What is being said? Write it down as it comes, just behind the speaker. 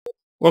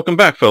Welcome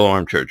back, fellow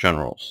armchair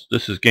generals.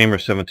 This is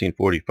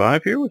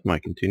Gamer1745 here with my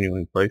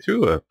continuing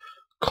playthrough of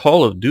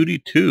Call of Duty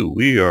 2.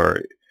 We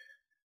are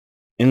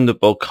in the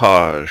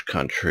Bocage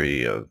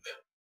country of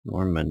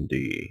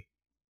Normandy.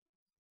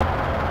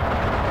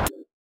 We're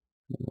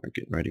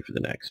getting ready for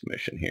the next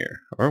mission here.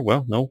 Or,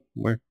 well, no,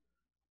 we're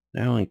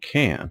now in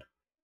Cannes.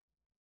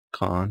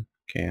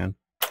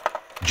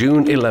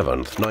 June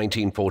 11th,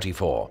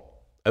 1944.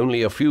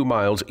 Only a few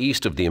miles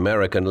east of the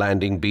American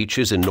landing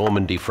beaches in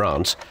Normandy,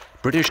 France,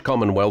 British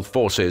Commonwealth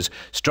forces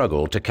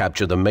struggle to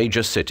capture the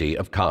major city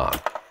of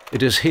Cannes.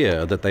 It is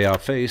here that they are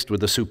faced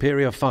with the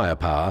superior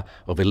firepower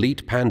of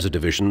elite panzer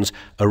divisions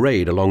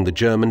arrayed along the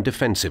German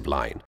defensive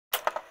line.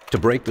 To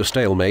break the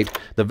stalemate,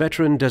 the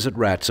veteran desert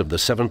rats of the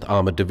 7th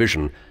Armored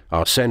Division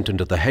are sent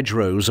into the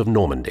hedgerows of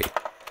Normandy.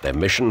 Their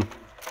mission?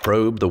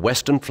 Probe the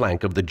western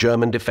flank of the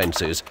German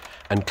defenses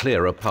and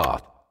clear a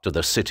path to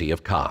the city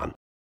of Cannes.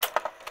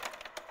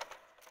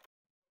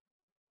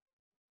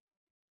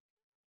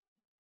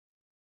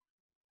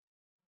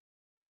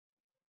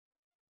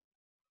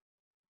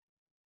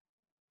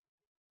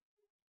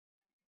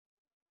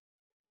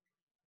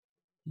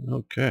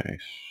 Okay.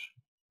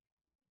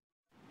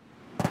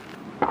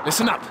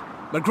 Listen up.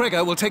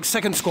 McGregor will take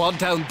 2nd Squad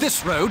down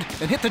this road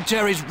and hit the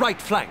Jerry's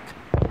right flank.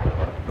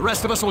 The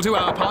rest of us will do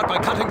our part by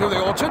cutting through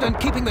the orchard and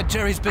keeping the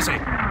Jerry's busy.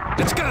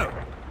 Let's go!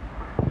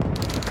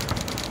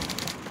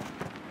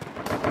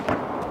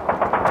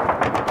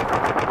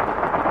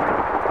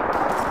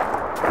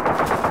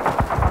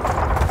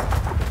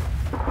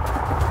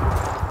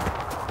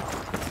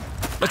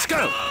 Let's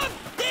go!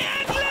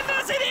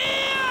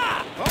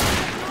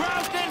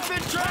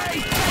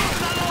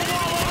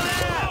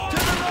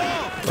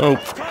 Oh,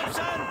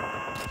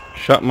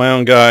 shot my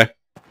own guy.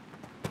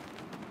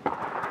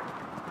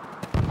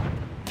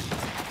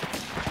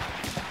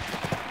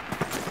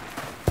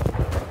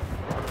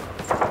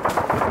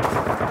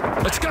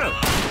 Let's go!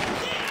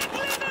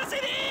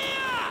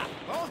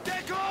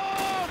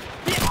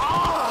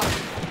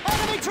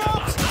 Enemy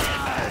troops!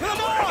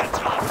 Come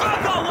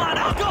on!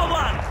 I've got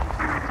one!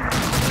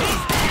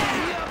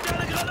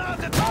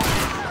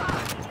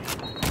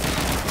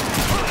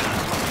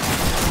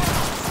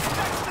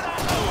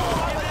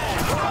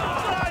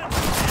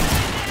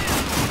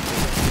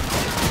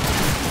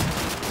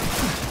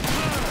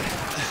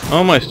 Oh,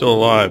 am I still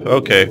alive?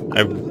 Okay,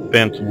 I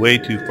bent way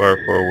too far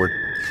forward.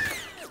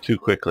 Too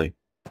quickly.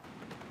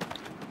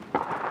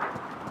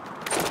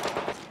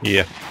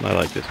 Yeah, I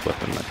like this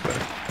weapon much better.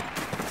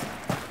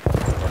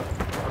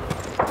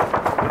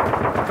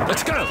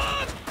 Let's go!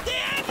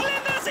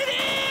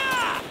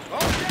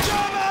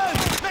 German!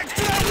 Next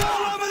to that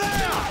wall over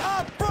there!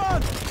 Up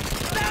front!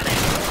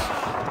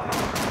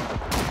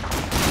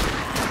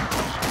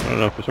 I don't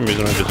know, for some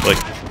reason I just like...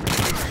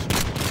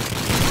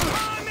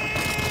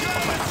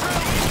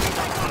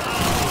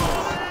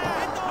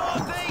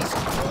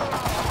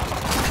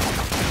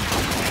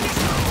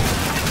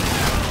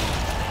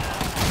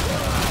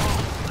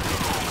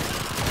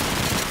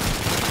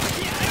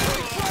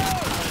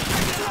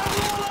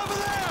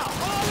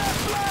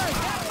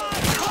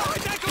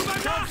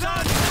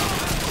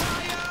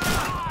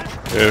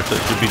 There's to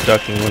be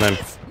ducking when I'm...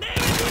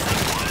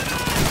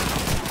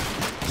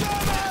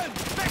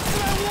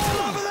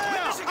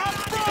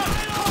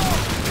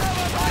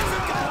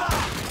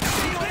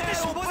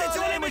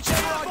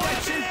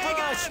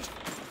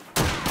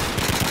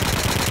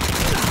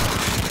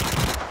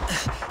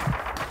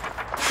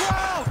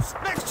 Crowds!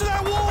 Next to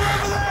that wall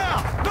over there!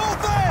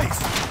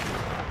 Northeast!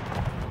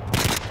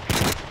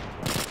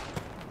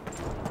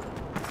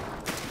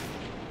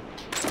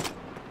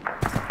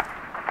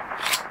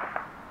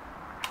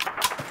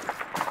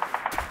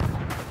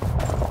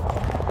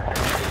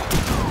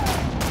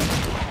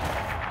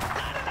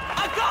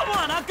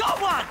 I've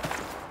got one!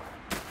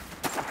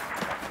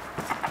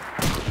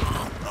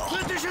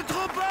 Britische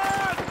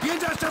Truppen!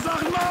 Jenseits der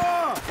flachen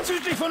Mauer!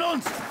 Südlich von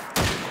uns!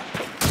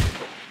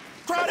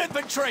 Crowd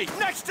infantry!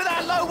 Next to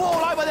that low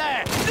wall over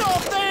there!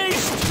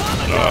 Northeast!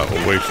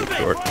 way too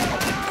short.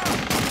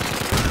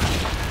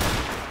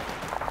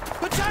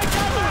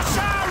 Potato!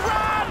 Russia!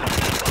 Run!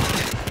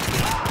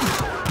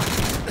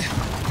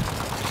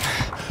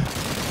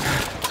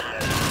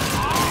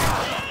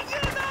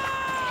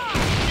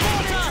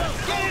 Mortar!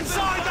 Get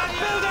inside that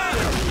building!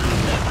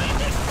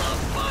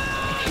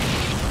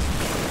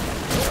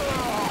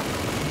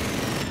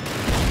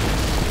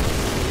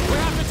 We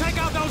have to take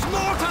out those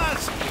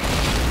mortars!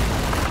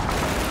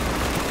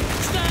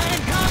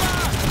 Stand cover!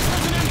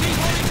 There's an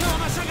MG-42 on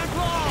the 2nd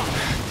floor!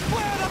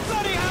 Where the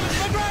bloody hell is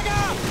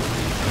McGregor?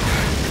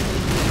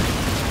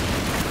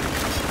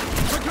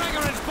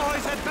 McGregor and his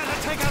boys had better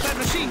take out that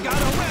machine gun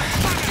or we're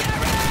fucked!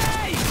 Jerry!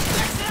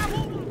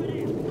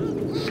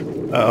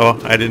 Uh-oh,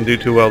 I didn't do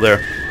too well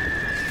there.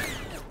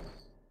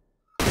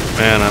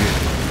 Man,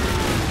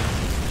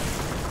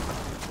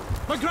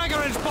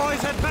 McGregor and his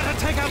boys had better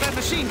take out that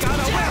machine gun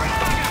or we're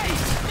fucked!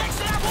 Next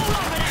to that wall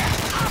over there!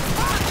 Up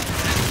front!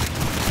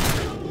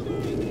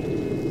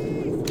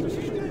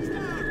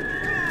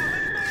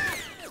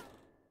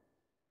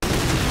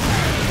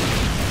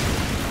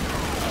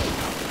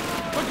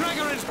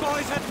 Beggar's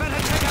boys had better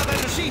take out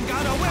their machine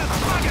gun or we're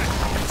buggered!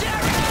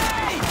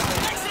 Jerry!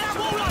 Next to that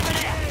wall over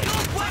there!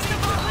 Northwest of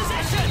our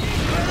position!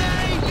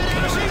 Grenade!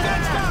 Machine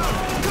guns down!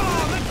 Come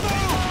on, let's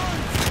move!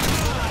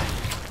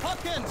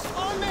 Hopkins,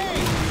 on me!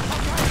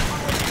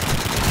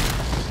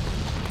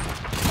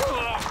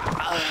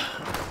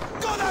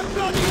 Got that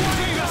bloody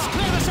Davis!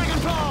 Clear the second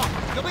floor!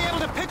 You'll be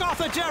able to pick off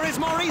the Jerrys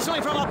more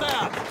easily from up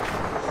there!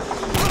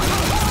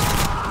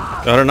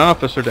 Got an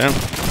officer down.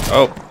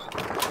 Oh.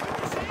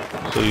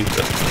 So he's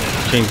got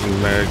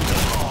changing mag.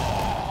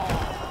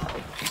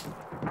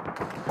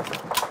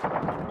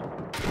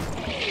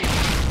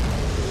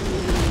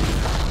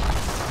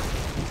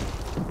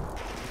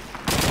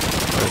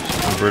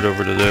 Let's convert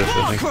over to this,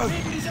 I think.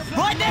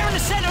 Right there in the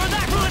center of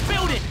that ruined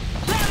building!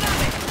 Let them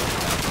have it!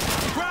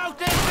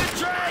 Ground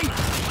infantry!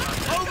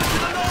 Over to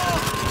the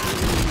north!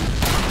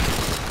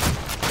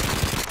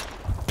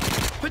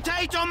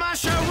 Potato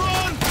masher,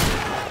 run!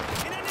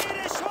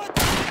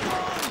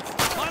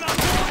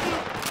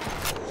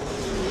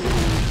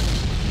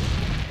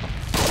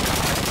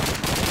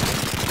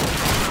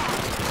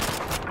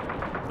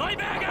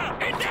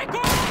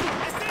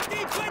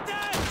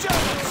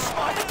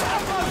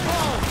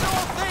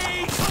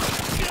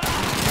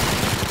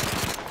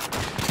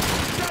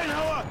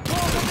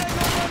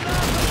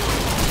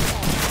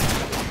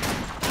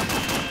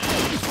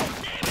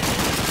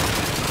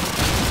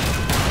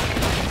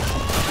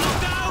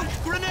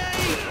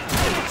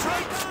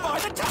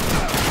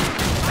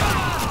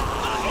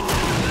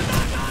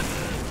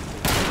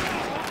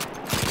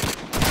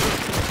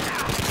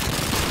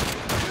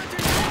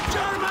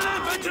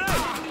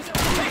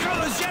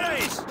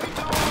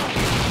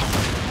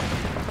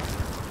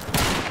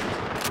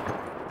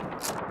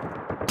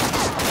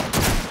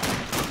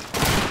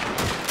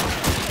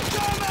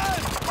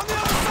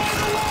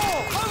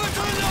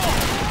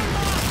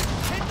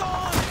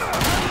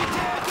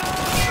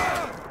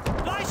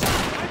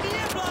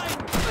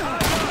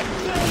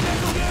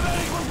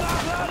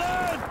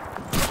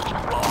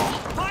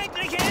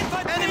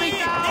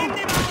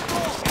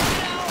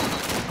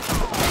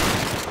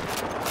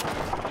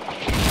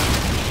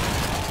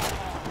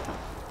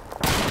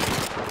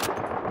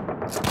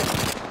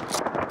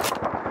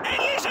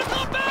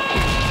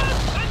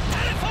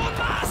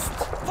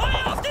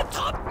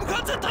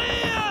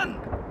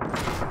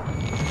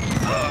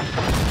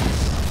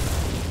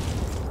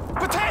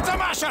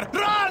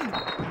 Run!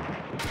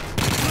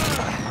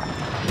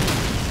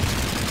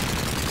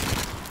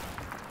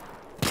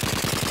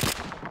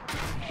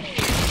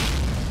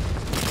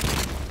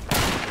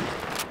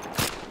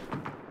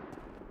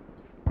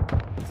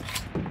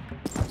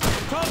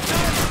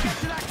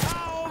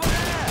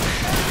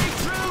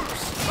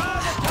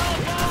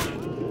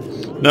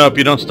 Nope,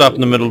 you don't stop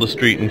in the middle of the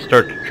street and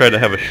start to try to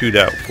have a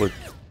shootout with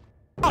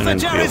an The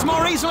Jerrys infield.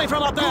 more easily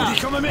from up there!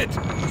 Komm mit!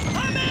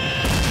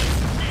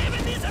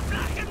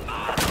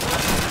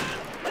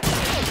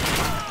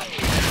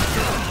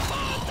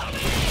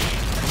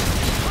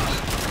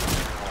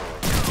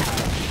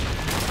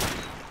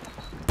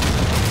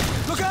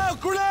 Look out!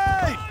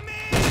 Grenade!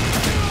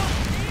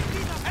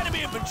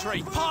 Enemy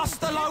infantry! Past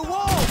the low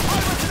wall!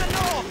 Over to the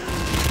north!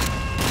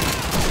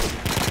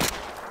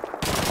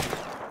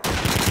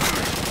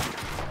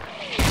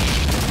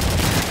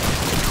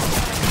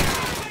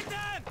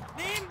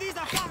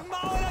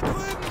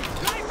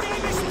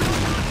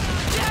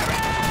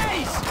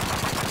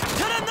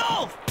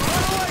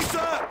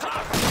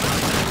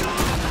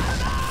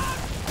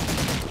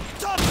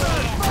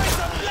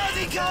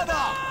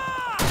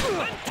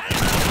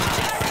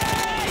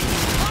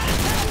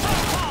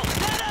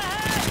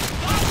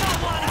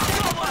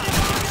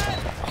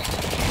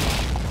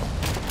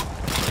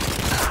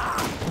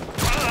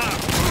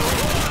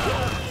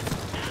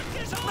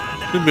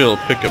 Should be able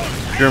to pick up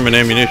German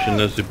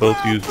ammunition as they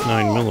both use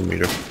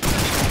 9mm.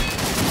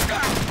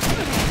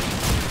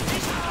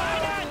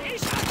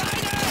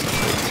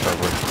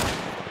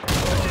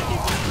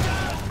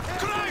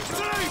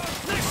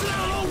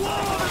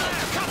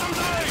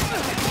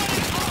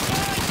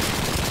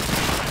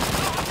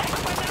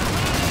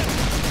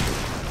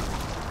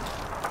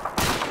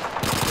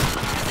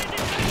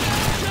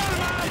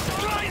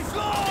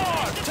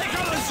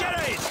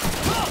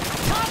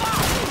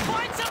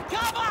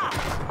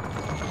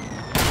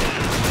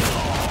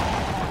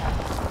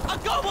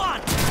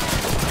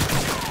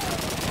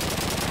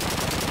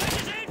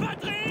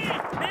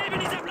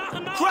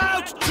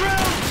 Crouch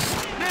troops!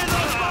 Near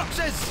those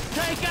boxes!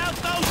 Take out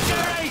those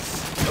Jerrys!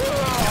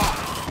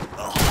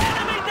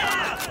 Enemy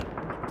there!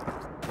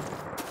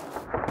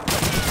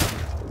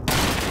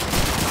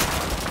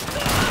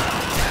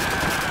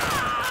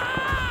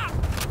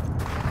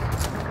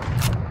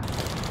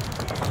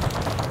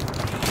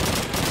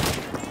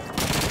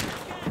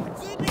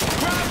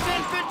 Crouch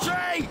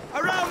infantry!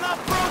 Around that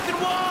broken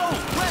wall!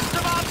 West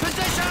of our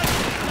position!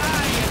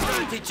 Ah, you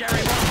dirty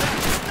Jerry Walker!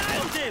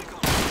 Nailed him!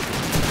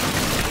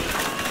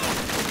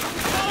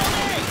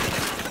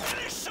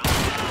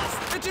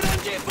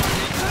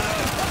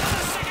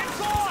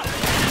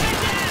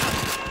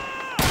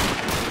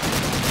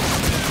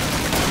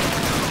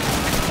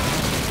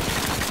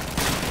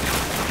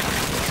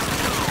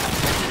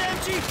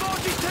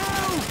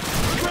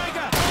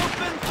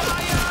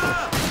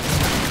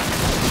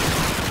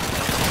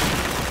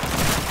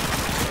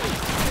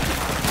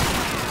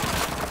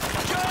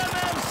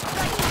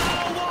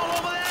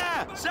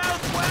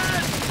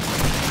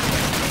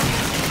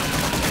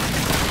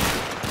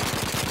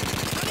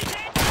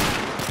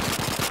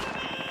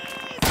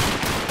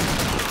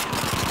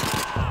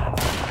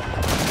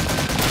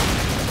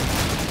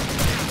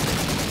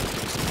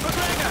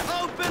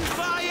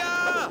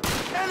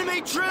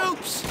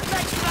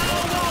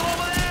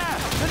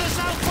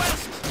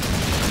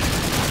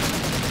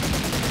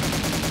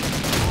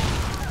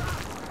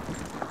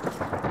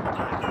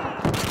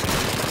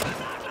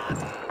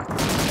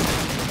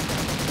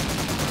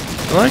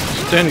 I like the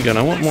Sten gun.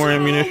 I want more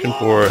ammunition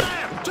for it.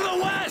 To the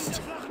west!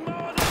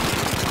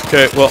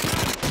 Okay, well,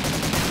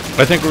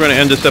 I think we're going to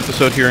end this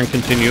episode here and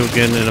continue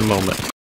again in a moment.